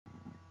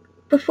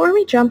Before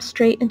we jump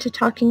straight into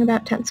talking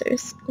about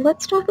tensors,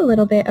 let's talk a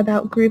little bit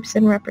about groups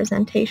and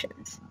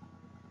representations.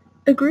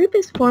 A group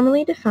is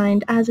formally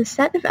defined as a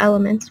set of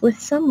elements with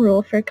some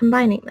rule for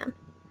combining them.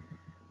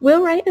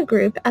 We'll write a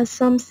group as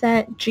some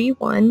set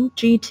G1,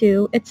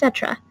 G2,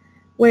 etc.,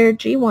 where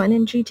G1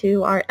 and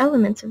G2 are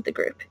elements of the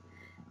group,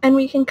 and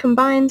we can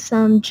combine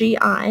some Gi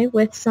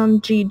with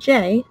some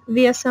Gj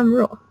via some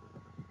rule.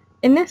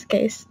 In this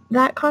case,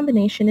 that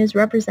combination is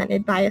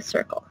represented by a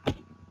circle.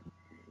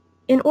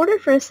 In order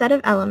for a set of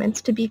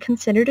elements to be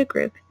considered a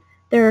group,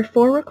 there are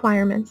 4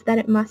 requirements that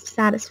it must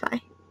satisfy.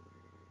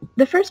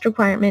 The first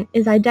requirement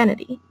is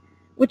identity,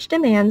 which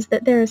demands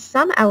that there is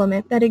some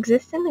element that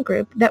exists in the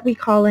group that we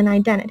call an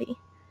identity.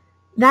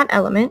 That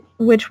element,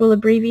 which we'll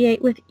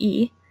abbreviate with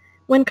E,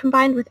 when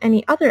combined with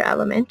any other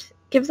element,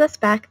 gives us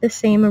back the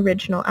same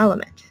original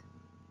element.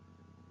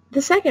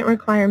 The second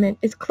requirement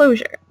is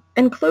closure,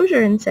 and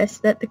closure insists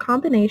that the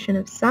combination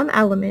of some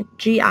element,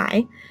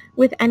 Gi,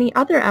 with any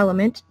other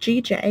element,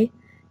 Gj,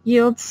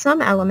 yields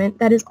some element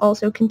that is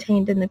also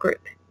contained in the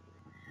group.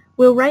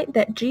 We'll write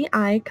that Gi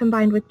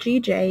combined with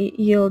Gj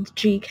yields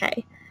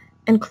Gk,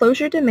 and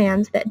closure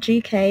demands that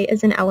Gk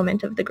is an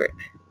element of the group.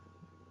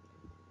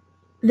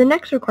 The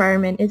next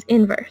requirement is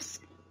inverse.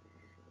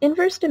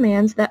 Inverse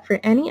demands that for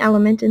any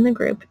element in the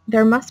group,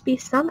 there must be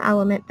some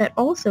element that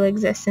also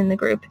exists in the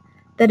group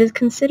that is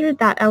considered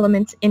that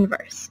element's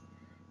inverse,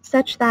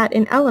 such that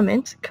an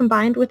element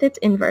combined with its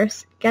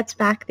inverse gets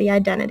back the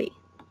identity.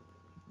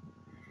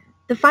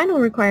 The final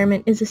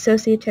requirement is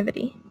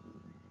associativity.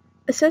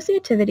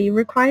 Associativity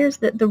requires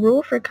that the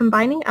rule for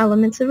combining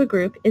elements of a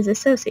group is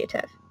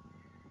associative.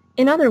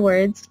 In other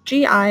words,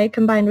 Gi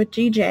combined with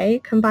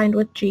Gj combined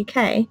with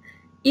Gk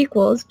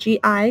equals Gi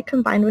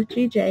combined with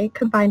Gj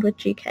combined with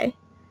Gk,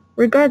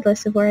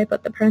 regardless of where I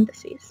put the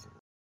parentheses.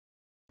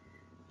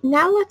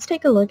 Now let's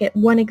take a look at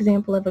one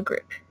example of a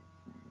group.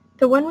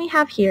 The one we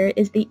have here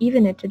is the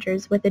even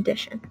integers with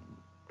addition.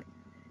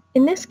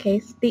 In this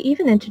case, the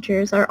even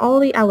integers are all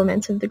the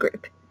elements of the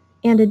group,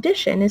 and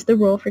addition is the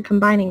rule for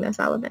combining those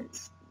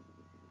elements.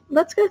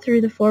 Let's go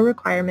through the 4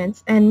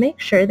 requirements and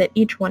make sure that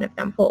each one of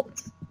them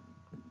holds.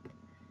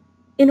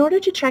 In order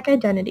to check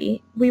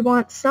identity, we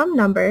want some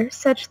number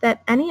such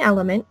that any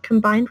element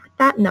combined with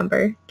that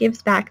number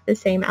gives back the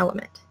same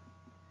element.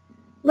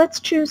 Let's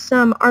choose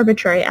some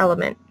arbitrary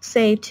element,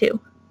 say 2.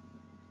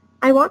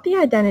 I want the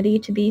identity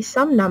to be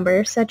some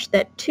number such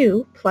that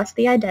 2 plus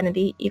the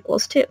identity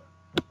equals 2.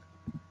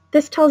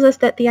 This tells us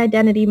that the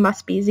identity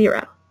must be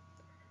 0.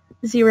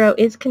 0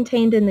 is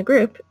contained in the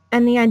group,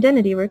 and the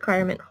identity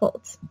requirement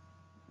holds.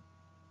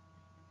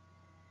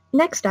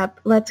 Next up,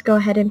 let's go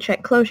ahead and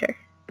check closure.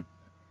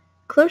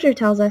 Closure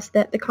tells us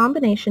that the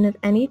combination of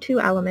any 2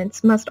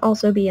 elements must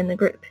also be in the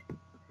group.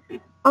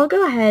 I'll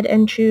go ahead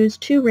and choose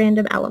 2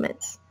 random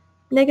elements,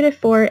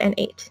 -4 and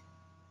 8.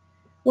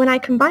 When I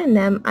combine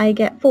them, I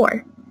get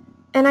 4,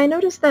 and I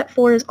notice that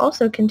 4 is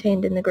also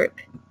contained in the group.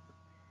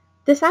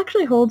 This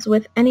actually holds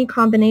with any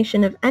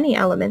combination of any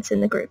elements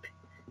in the group,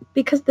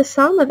 because the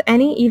sum of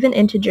any even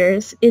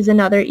integers is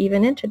another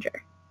even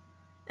integer,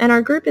 and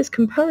our group is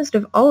composed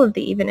of all of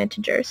the even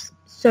integers,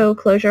 so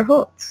closure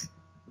holds.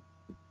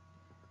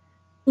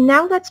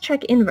 Now let's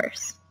check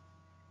inverse.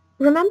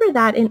 Remember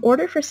that in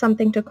order for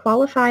something to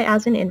qualify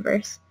as an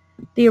inverse,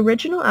 the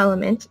original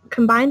element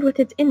combined with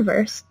its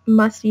inverse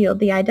must yield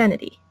the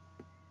identity.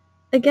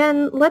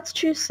 Again, let's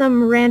choose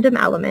some random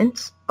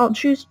element. I'll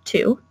choose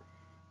 2.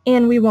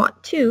 And we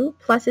want 2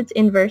 plus its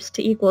inverse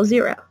to equal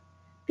 0,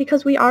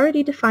 because we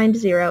already defined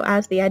 0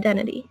 as the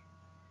identity.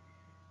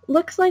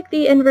 Looks like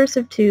the inverse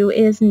of 2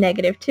 is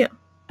 -2.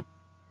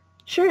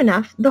 Sure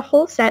enough, the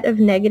whole set of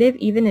negative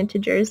even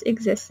integers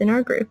exists in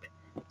our group,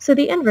 so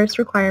the inverse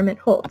requirement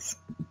holds.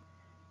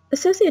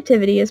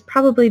 Associativity is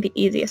probably the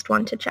easiest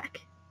one to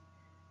check.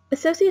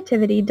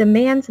 Associativity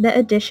demands that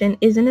addition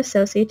is an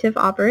associative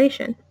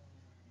operation.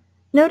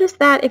 Notice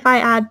that if I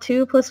add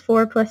 2 plus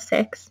 4 plus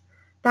 6,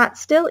 that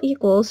still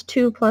equals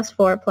 2 plus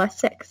 4 plus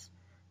 6,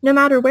 no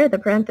matter where the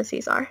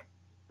parentheses are.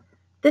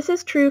 This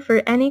is true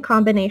for any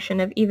combination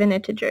of even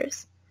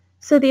integers,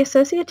 so the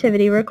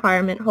associativity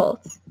requirement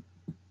holds.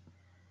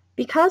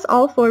 Because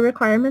all 4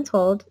 requirements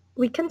hold,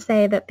 we can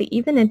say that the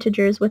even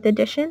integers with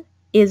addition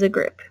is a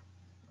group.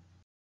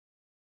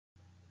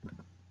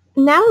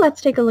 Now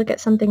let's take a look at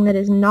something that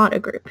is not a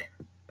group.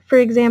 For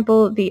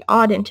example, the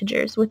odd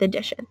integers with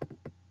addition.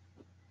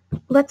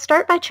 Let's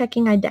start by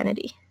checking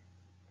identity.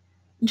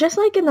 Just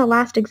like in the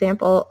last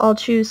example, I'll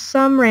choose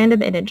some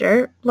random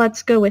integer,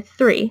 let's go with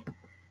 3,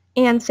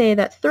 and say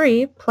that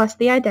 3 plus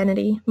the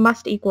identity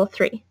must equal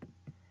 3.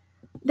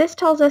 This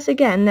tells us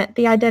again that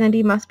the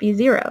identity must be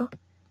 0,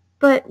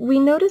 but we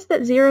notice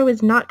that 0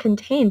 is not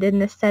contained in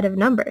this set of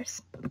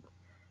numbers.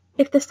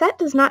 If the set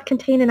does not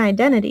contain an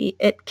identity,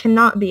 it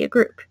cannot be a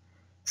group,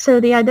 so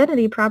the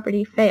identity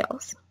property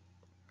fails.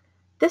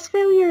 This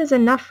failure is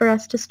enough for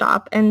us to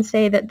stop and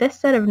say that this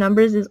set of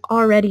numbers is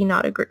already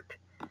not a group.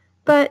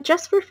 But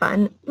just for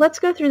fun, let's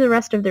go through the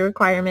rest of the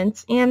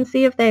requirements and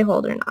see if they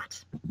hold or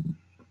not.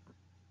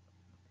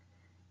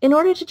 In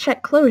order to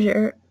check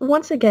closure,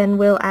 once again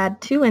we'll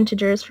add two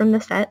integers from the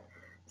set,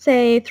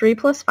 say 3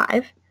 plus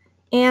 5,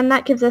 and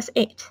that gives us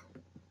 8.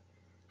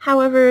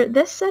 However,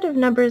 this set of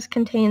numbers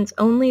contains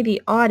only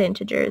the odd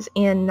integers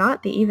and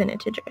not the even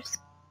integers.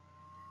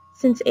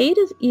 Since 8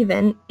 is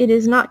even, it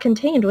is not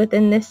contained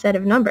within this set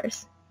of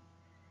numbers.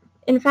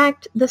 In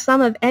fact, the sum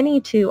of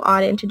any two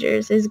odd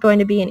integers is going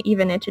to be an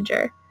even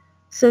integer,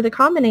 so the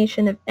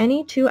combination of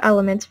any two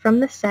elements from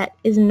the set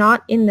is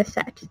not in the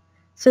set,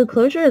 so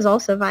closure is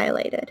also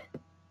violated.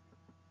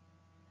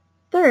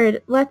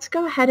 Third, let's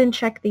go ahead and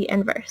check the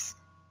inverse.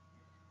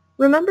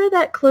 Remember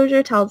that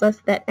closure tells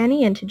us that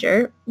any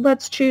integer,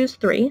 let's choose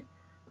 3,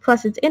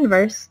 plus its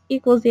inverse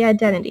equals the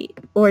identity,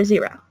 or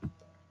 0.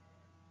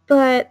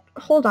 But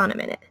hold on a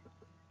minute.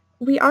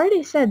 We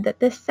already said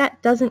that this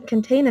set doesn't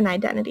contain an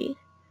identity,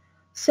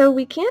 so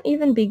we can't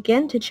even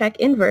begin to check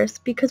inverse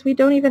because we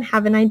don't even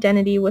have an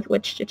identity with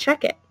which to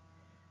check it.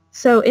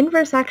 So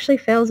inverse actually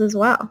fails as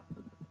well.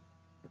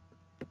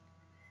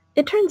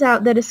 It turns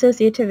out that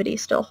associativity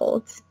still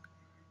holds.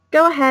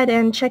 Go ahead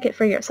and check it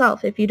for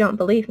yourself if you don't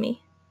believe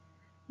me.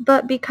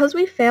 But because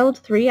we failed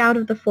 3 out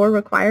of the 4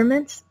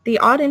 requirements, the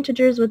odd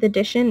integers with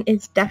addition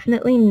is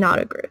definitely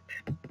not a group.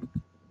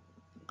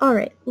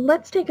 Alright,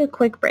 let's take a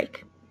quick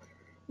break.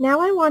 Now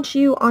I want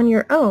you on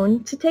your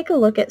own to take a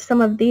look at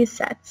some of these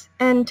sets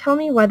and tell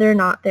me whether or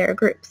not they're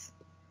groups.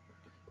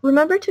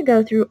 Remember to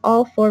go through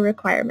all 4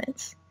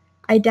 requirements: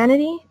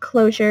 identity,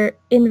 closure,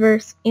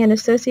 inverse, and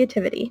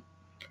associativity,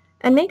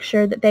 and make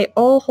sure that they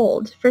all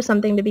hold for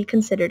something to be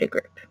considered a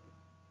group.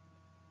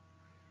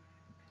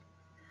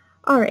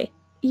 Alright,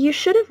 you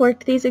should have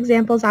worked these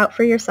examples out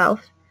for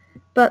yourself,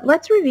 but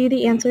let's review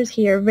the answers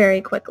here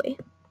very quickly.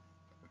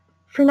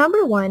 For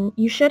number 1,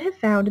 you should have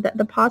found that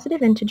the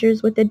positive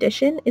integers with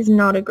addition is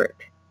not a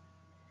group.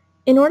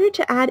 In order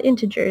to add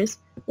integers,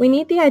 we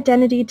need the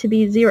identity to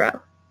be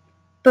 0,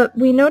 but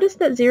we notice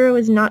that 0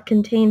 is not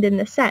contained in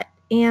the set,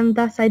 and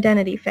thus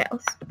identity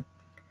fails.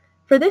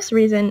 For this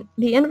reason,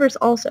 the inverse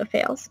also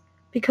fails,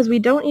 because we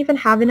don't even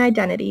have an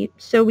identity,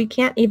 so we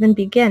can't even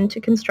begin to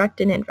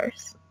construct an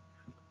inverse.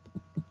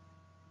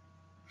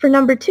 For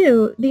number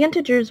 2, the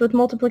integers with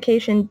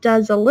multiplication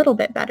does a little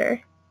bit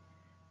better.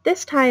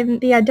 This time,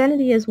 the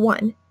identity is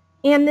 1,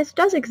 and this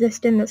does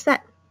exist in the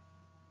set.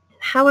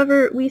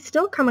 However, we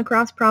still come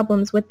across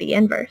problems with the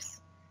inverse.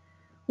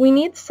 We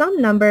need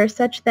some number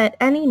such that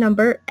any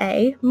number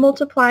a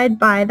multiplied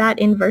by that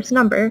inverse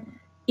number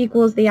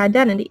equals the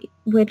identity,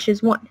 which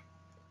is 1.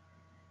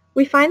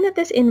 We find that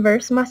this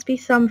inverse must be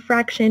some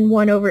fraction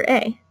 1 over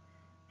a.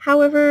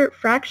 However,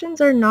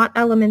 fractions are not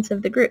elements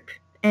of the group,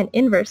 and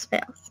inverse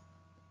fails.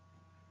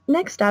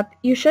 Next up,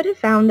 you should have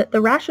found that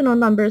the rational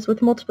numbers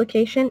with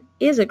multiplication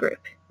is a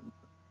group.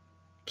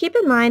 Keep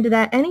in mind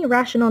that any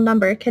rational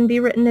number can be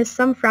written as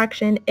some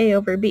fraction a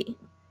over b.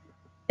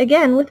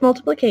 Again, with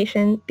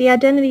multiplication, the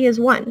identity is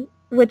 1,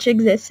 which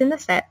exists in the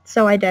set,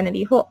 so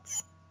identity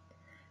holds.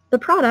 The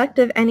product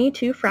of any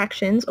two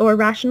fractions or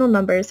rational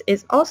numbers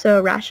is also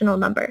a rational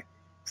number,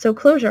 so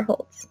closure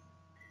holds.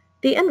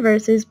 The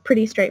inverse is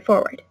pretty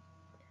straightforward.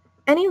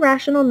 Any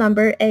rational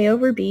number a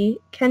over b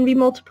can be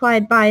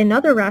multiplied by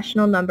another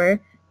rational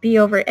number b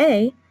over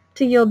a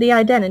to yield the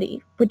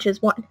identity, which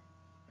is 1.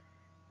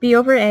 b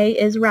over a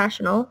is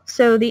rational,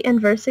 so the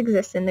inverse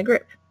exists in the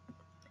group.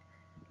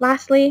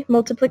 Lastly,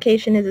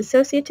 multiplication is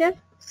associative,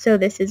 so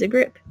this is a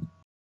group.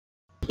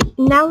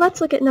 Now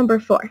let's look at number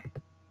 4.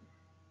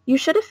 You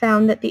should have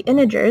found that the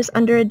integers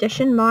under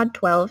addition mod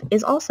 12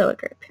 is also a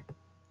group.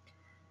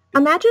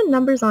 Imagine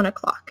numbers on a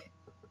clock.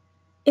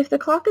 If the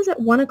clock is at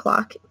 1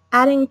 o'clock,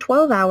 adding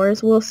 12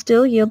 hours will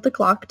still yield the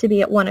clock to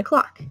be at 1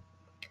 o'clock.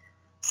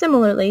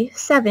 Similarly,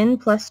 7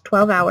 plus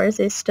 12 hours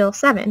is still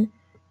 7,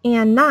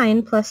 and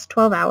 9 plus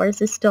 12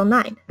 hours is still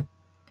 9.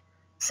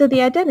 So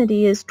the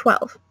identity is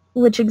 12,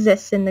 which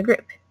exists in the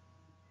group.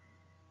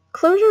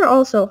 Closure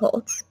also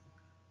holds.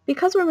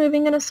 Because we're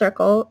moving in a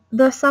circle,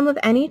 the sum of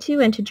any two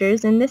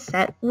integers in this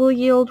set will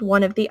yield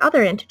one of the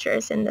other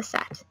integers in the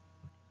set.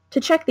 To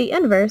check the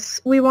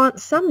inverse, we want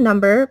some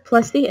number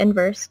plus the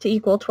inverse to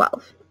equal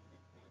 12.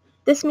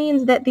 This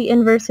means that the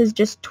inverse is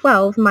just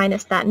 12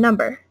 minus that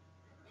number.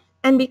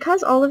 And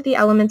because all of the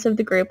elements of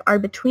the group are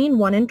between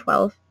 1 and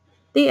 12,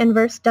 the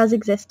inverse does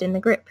exist in the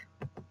group.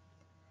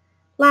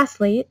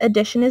 Lastly,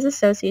 addition is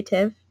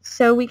associative,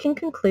 so we can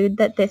conclude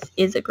that this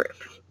is a group.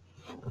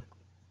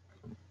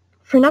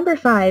 For number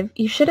 5,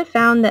 you should have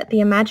found that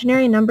the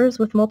imaginary numbers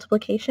with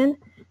multiplication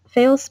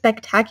fail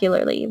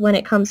spectacularly when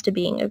it comes to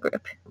being a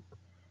group.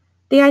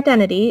 The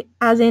identity,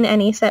 as in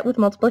any set with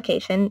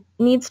multiplication,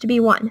 needs to be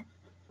 1,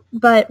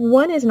 but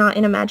 1 is not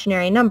an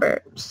imaginary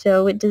number,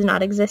 so it does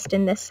not exist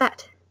in this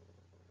set.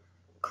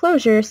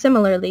 Closure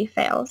similarly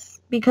fails,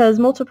 because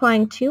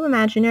multiplying two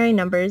imaginary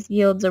numbers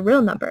yields a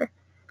real number,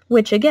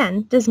 which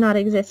again does not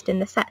exist in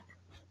the set.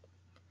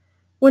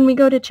 When we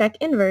go to check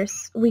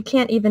inverse, we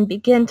can't even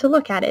begin to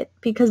look at it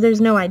because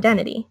there's no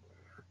identity,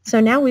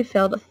 so now we've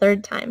failed a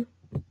third time.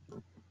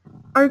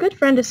 Our good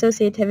friend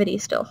associativity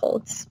still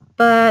holds,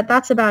 but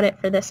that's about it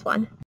for this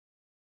one.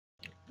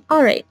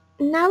 Alright,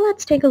 Now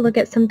let's take a look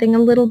at something a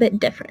little bit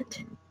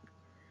different.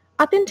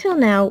 Up until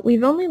now,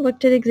 we've only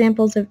looked at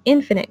examples of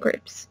infinite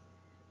groups,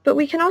 but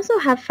we can also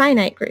have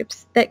finite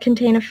groups that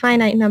contain a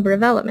finite number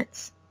of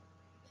elements.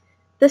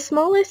 The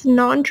smallest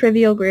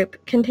non-trivial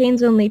group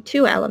contains only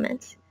 2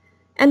 elements,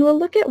 and we'll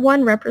look at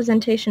one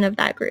representation of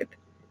that group,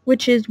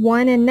 which is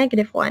 1 and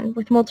 -1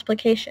 with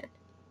multiplication.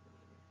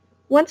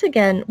 Once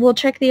again, we'll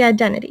check the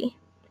identity,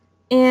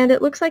 and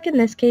it looks like in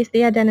this case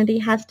the identity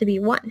has to be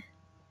 1.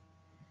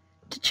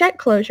 To check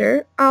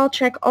closure, I'll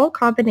check all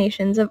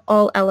combinations of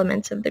all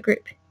elements of the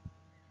group.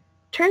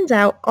 Turns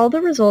out all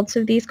the results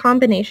of these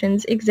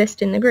combinations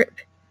exist in the group,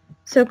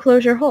 so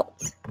closure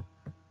holds.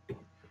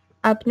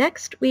 Up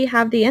next, we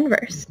have the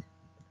inverse.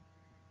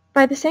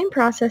 By the same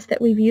process that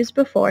we've used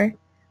before,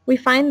 we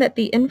find that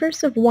the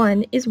inverse of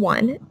 1 is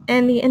 1,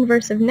 and the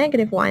inverse of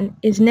 -1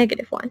 is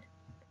 -1.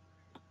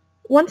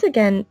 Once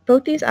again,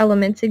 both these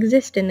elements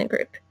exist in the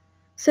group,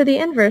 so the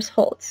inverse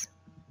holds.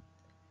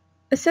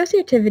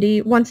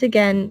 Associativity, once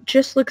again,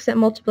 just looks at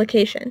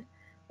multiplication,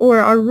 or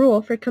our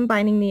rule for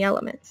combining the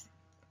elements.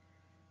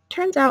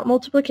 Turns out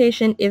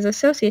multiplication is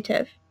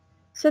associative,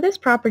 so this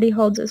property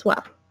holds as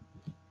well.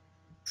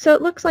 So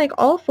it looks like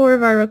all 4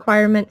 of our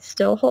requirements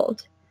still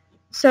hold.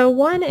 So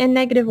 1 and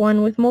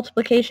 -1 with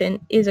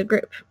multiplication is a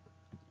group.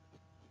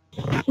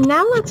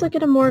 Now let's look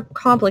at a more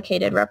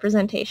complicated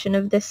representation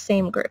of this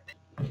same group.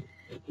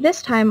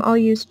 This time I'll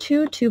use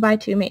 2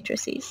 2x2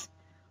 matrices,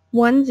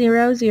 1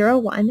 0 0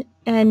 1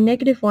 and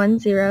 -1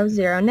 0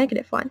 0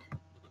 -1.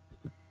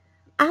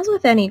 As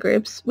with any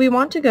groups, we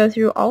want to go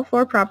through all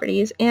 4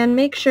 properties and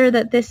make sure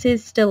that this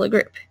is still a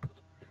group.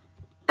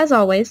 As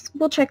always,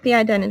 we'll check the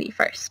identity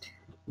first.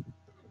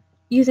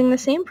 Using the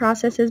same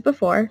process as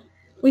before,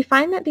 we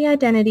find that the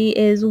identity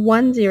is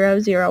 1 0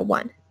 0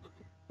 1,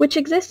 which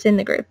exists in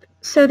the group,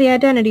 so the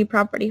identity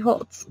property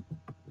holds.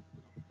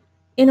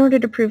 In order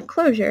to prove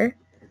closure,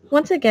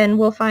 once again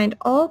we'll find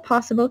all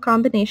possible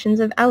combinations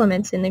of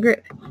elements in the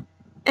group,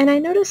 and I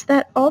notice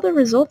that all the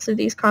results of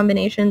these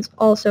combinations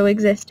also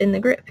exist in the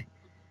group,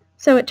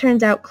 so it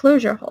turns out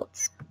closure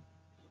holds.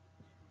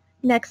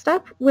 Next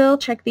up, we'll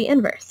check the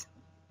inverse.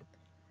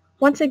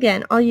 Once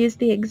again, I'll use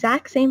the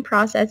exact same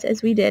process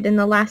as we did in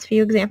the last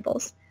few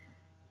examples,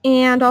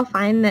 and I'll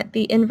find that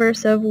the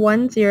inverse of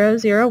 1 0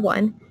 0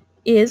 1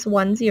 is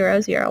 1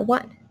 0 0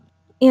 1,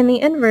 and the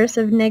inverse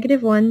of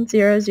 -1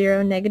 0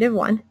 0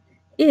 -1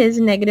 is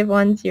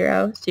 -1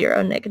 0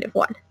 0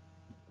 -1.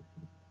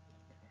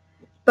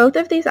 Both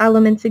of these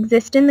elements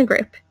exist in the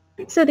group,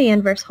 so the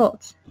inverse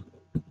holds.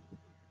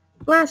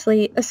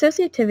 Lastly,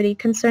 associativity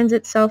concerns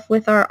itself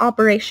with our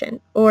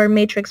operation, or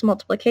matrix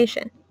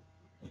multiplication.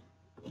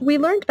 We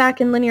learned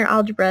back in linear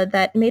algebra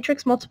that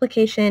matrix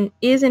multiplication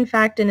is in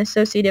fact an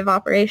associative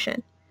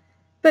operation,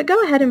 but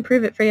go ahead and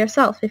prove it for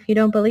yourself if you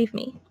don't believe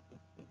me.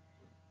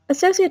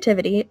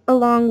 Associativity,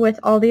 along with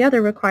all the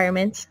other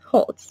requirements,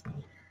 holds,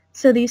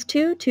 so these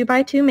 2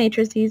 2x2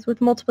 matrices with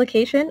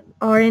multiplication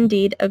are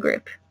indeed a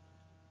group.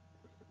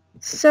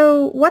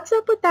 So what's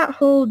up with that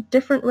whole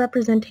different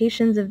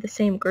representations of the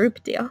same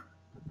group deal?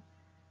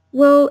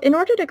 Well, in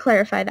order to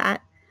clarify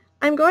that,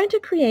 I'm going to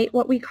create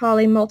what we call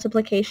a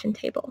multiplication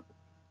table.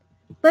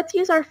 Let's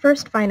use our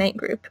first finite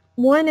group,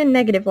 1 and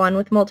 -1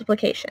 with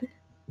multiplication.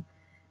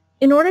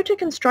 In order to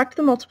construct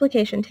the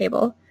multiplication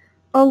table,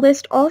 I'll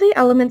list all the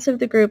elements of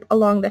the group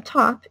along the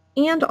top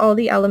and all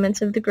the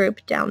elements of the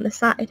group down the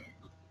side.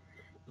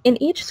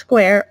 In each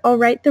square, I'll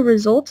write the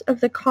result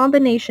of the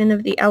combination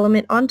of the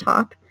element on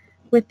top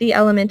with the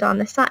element on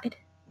the side.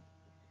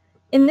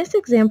 In this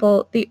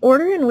example, the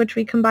order in which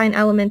we combine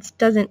elements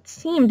doesn't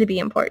seem to be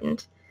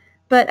important,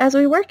 but as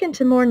we work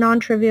into more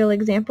non-trivial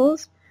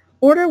examples,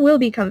 order will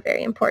become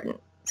very important,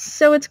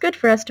 so it's good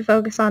for us to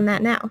focus on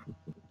that now.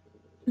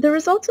 The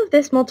results of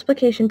this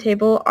multiplication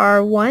table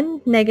are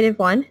 1,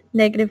 -1,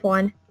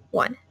 -1,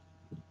 1.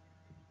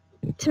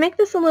 To make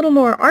this a little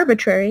more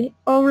arbitrary,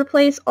 I'll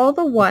replace all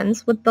the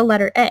 1's with the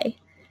letter A,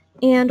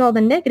 and all the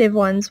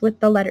 -1's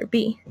with the letter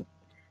B,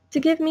 to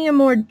give me a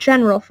more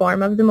general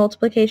form of the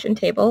multiplication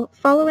table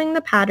following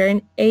the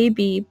pattern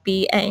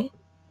ABBA.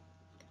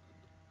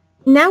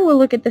 Now we'll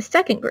look at the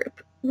second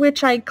group,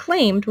 which I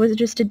claimed was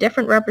just a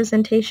different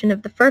representation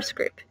of the first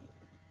group.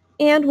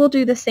 And we'll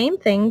do the same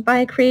thing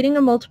by creating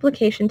a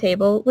multiplication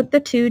table with the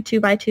 2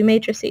 2x2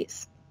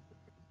 matrices.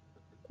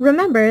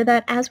 Remember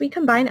that as we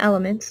combine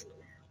elements,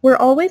 we're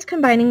always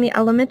combining the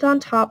element on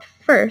top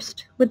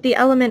first with the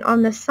element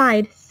on the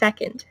side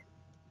second.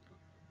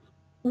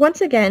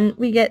 Once again,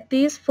 we get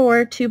these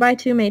 4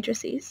 2x2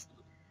 matrices,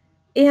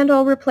 and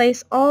I'll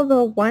replace all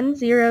the 1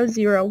 0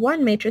 0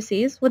 1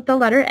 matrices with the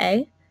letter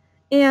A,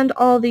 and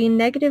all the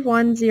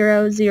 -1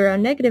 0 0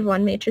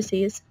 -1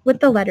 matrices with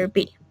the letter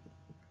B.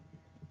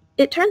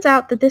 It turns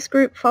out that this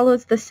group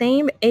follows the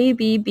same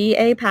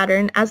ABBA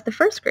pattern as the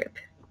first group.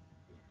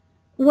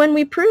 When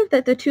we prove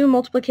that the two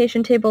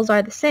multiplication tables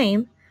are the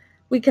same,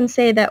 we can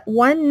say that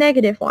 1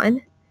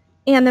 -1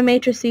 and the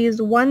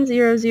matrices 1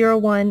 0 0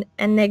 1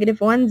 and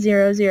 -1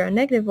 0 0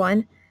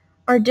 -1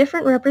 are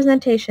different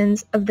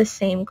representations of the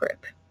same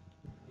group.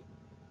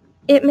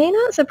 It may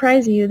not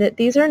surprise you that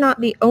these are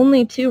not the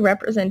only two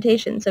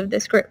representations of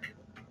this group.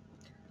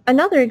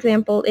 Another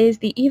example is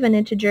the even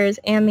integers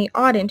and the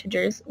odd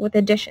integers with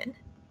addition.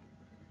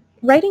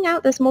 Writing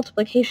out this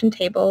multiplication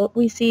table,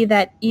 we see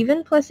that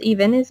even plus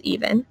even is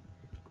even,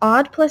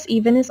 odd plus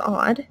even is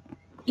odd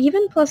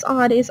plus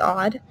odd is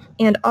odd,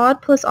 and odd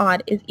plus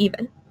odd is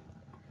even.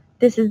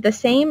 This is the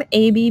same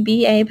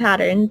ABBA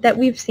pattern that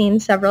we've seen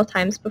several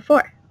times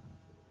before.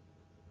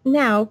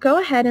 Now, go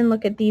ahead and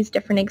look at these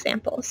different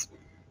examples,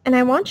 and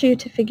I want you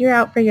to figure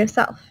out for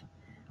yourself,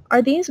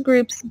 are these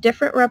groups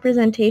different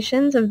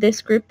representations of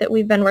this group that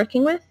we've been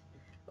working with,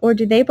 or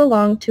do they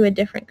belong to a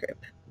different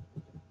group?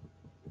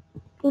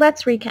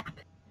 Let's recap.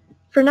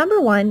 For number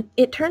 1,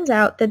 it turns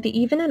out that the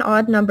even and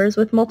odd numbers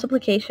with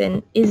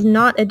multiplication is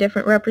not a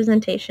different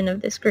representation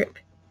of this group.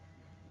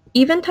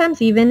 Even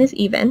times even is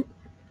even,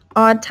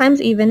 odd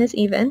times even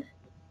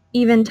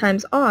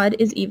times odd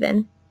is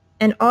even,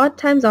 and odd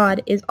times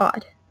odd is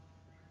odd.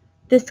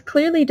 This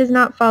clearly does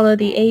not follow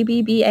the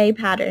ABBA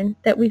pattern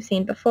that we've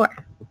seen before.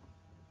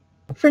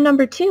 For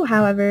number 2,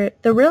 however,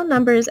 the real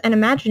numbers and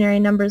imaginary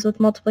numbers with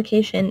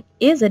multiplication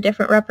is a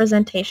different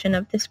representation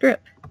of this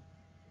group.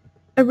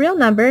 A real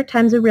number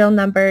times a real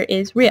number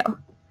is real.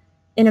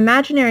 An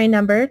imaginary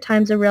number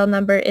times a real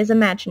number is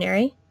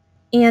imaginary,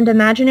 and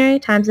imaginary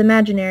times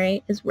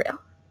imaginary is real.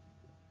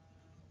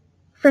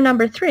 For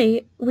number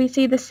 3, we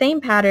see the same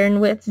pattern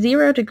with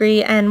 0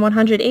 degree and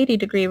 180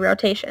 degree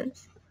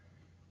rotations.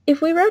 If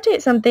we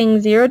rotate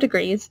something 0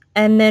 degrees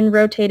and then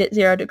rotate it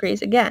 0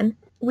 degrees again,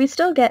 we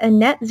still get a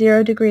net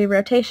 0 degree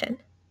rotation.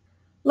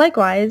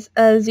 Likewise,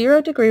 a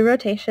 0 degree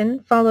rotation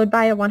followed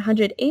by a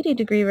 180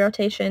 degree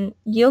rotation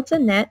yields a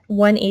net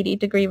 180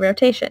 degree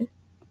rotation.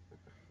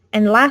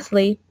 And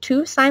lastly,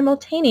 two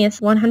simultaneous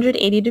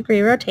 180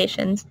 degree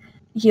rotations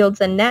yields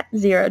a net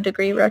 0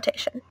 degree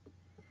rotation.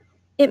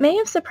 It may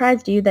have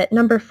surprised you that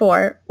number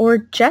 4, or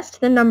just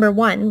the number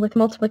 1 with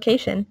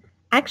multiplication,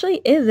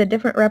 actually is a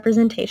different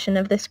representation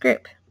of this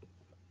group.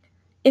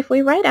 If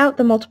we write out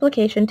the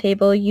multiplication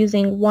table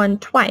using 1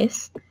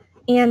 twice,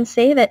 and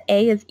say that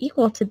A is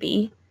equal to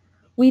B,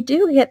 we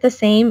do get the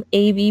same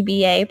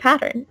ABBA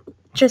pattern,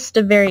 just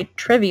a very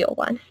trivial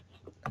one.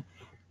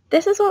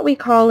 This is what we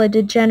call a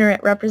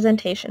degenerate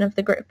representation of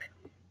the group.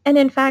 And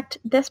in fact,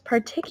 this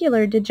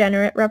particular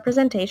degenerate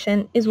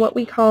representation is what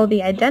we call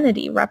the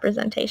identity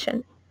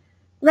representation.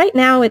 Right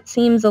now it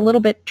seems a little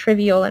bit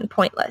trivial and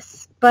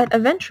pointless, but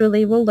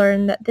eventually we'll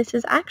learn that this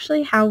is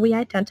actually how we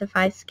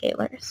identify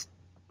scalars.